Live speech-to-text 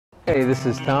Hey, this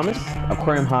is Thomas,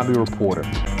 Aquarium Hobby Reporter.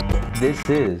 This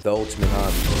is the Ultimate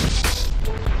Hobby.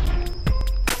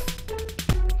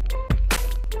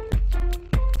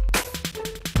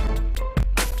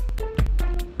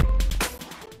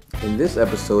 In this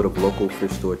episode of Local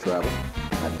Fish Store Travel,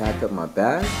 I packed up my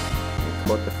bag and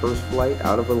caught the first flight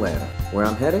out of Atlanta, where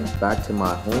I'm heading back to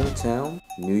my hometown,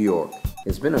 New York.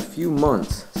 It's been a few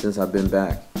months since I've been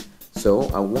back, so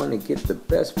I want to get the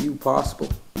best view possible.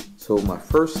 So my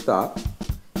first stop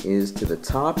is to the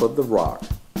top of the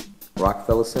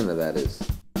Rockefeller Center, that is.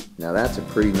 Now that's a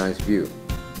pretty nice view,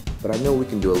 but I know we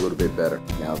can do a little bit better.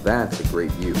 Now that's a great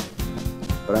view,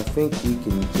 but I think we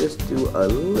can just do a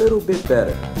little bit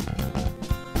better.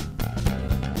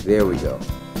 There we go.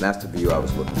 That's the view I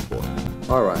was looking for.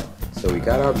 Alright, so we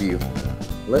got our view.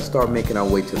 Let's start making our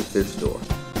way to the fish store.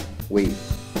 Wait,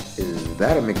 is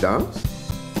that a McDonald's?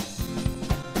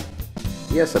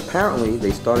 Yes, apparently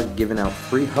they started giving out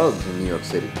free hugs in New York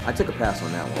City. I took a pass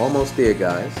on that one. Almost there,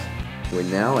 guys. We're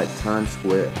now at Times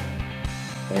Square.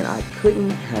 And I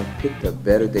couldn't have picked a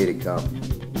better day to come.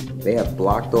 They have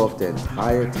blocked off the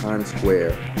entire Times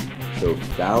Square so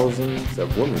thousands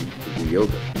of women could do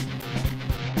yoga.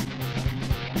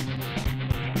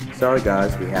 Sorry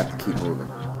guys, we have to keep moving.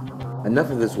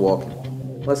 Enough of this walking.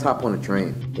 Let's hop on a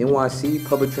train. NYC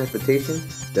public transportation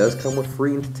does come with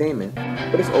free entertainment,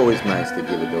 but it's always nice to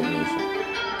give a donation.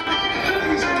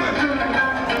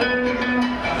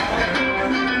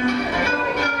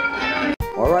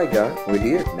 Alright guys, we're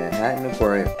here, Manhattan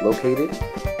Aquarium, located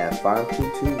at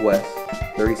 522 West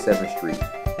 37th Street,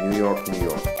 New York, New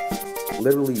York.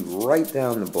 Literally right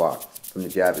down the block from the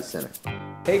Javits Center.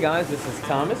 Hey guys, this is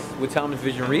Thomas with Thomas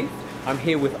Vision Reef. I'm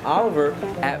here with Oliver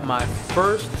at my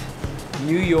first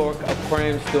New York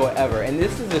aquarium store ever. And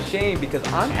this is a shame because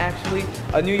I'm actually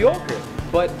a New Yorker.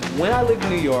 But when I lived in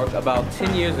New York about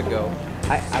 10 years ago,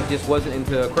 I just wasn't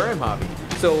into aquarium hobby.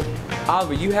 So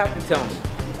Oliver, you have to tell me,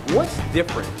 what's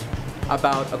different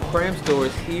about aquarium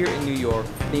stores here in New York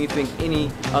than you think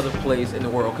any other place in the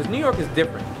world? Because New York is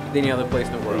different than any other place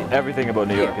in the world. Everything about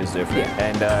New York is different. Yeah.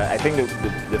 And I think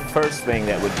the first thing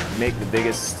that would make the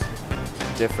biggest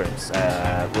difference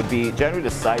would be generally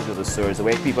the size of the stores. The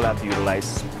way people have to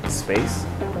utilize space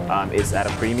is at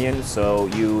a premium. So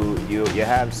you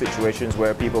have situations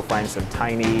where people find some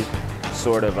tiny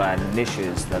sort of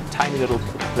niches, a tiny little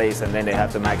place, and then they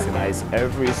have to maximize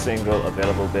every single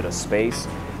available bit of space.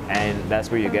 And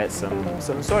that's where you get some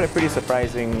sort of pretty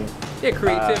surprising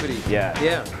creativity.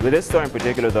 Yeah. With this store in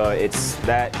particular, though, it's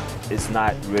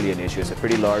not really an issue. It's a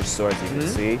pretty large store, as you can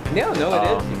see. Yeah, no, it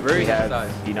is. Very we have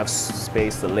nice. enough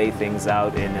space to lay things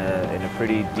out in a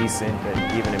pretty decent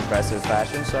and even impressive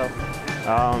fashion. So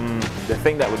the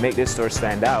thing that would make this store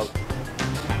stand out,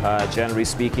 generally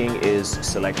speaking, is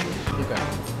selection. Okay.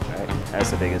 Right?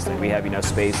 That's the biggest thing. We have enough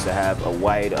space to have a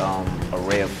wide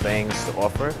array of things to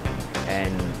offer.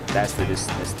 And that's the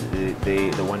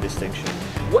one distinction.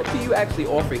 What do you actually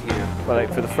offer here? Well,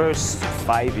 like for the first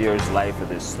 5 years life of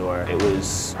this store, it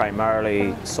was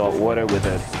primarily saltwater with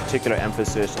a particular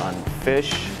emphasis on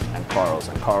fish and corals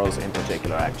in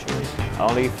particular, actually.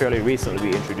 Only fairly recently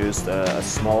we introduced a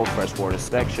small freshwater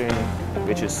section,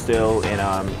 which is still in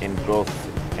growth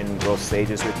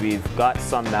stages. We've got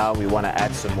some now. We want to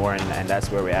add some more, and that's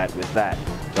where we're at with that.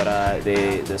 But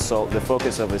the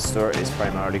focus of the store is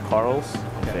primarily corals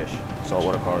and fish,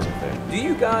 saltwater corals and fish. Do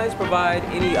you guys provide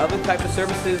any other type of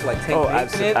services like tank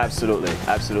maintenance? Absolutely.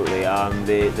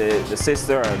 The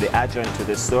sister or the adjunct to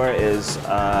this store is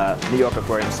New York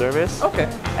Aquarium Service. Okay.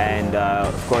 And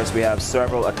of course we have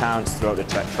several accounts throughout the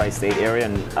tri-state area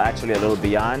and actually a little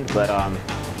beyond. But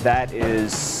that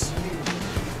is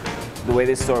the way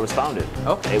this store was founded.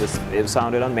 Okay. It was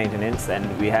founded on maintenance, and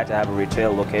we had to have a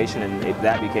retail location, and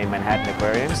that became Manhattan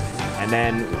Aquariums. And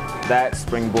then that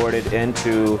springboarded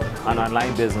into an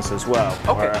online business as well.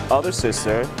 Okay. Our other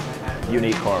sister,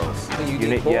 Unique Corals.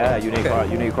 Unique Corals? Yeah,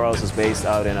 Unique Corals is based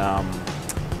out in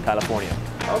California.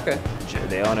 Okay.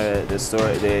 They own the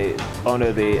store. They own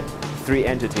the three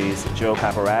entities. Joe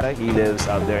Caparata, he lives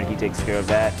out there and he takes care of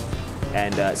that,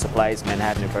 and supplies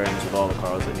Manhattan Aquariums with all the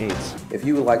corals it needs. If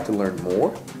you would like to learn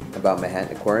more about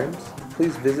Manhattan Aquariums,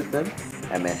 please visit them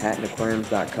at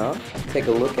manhattanaquariums.com. Take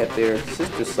a look at their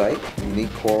sister site,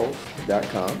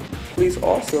 uniquecorals.com. Please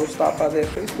also stop by their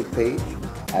Facebook page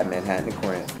at Manhattan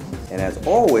Aquarium. And as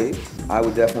always, I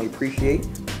would definitely appreciate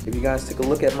if you guys take a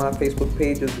look at my Facebook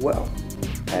page as well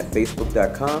at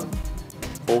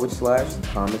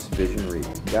facebook.com/Thomas Vision Reef.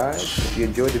 Guys, if you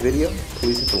enjoyed the video,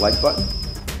 please hit the like button.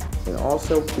 And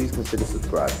also, please consider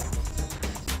subscribing.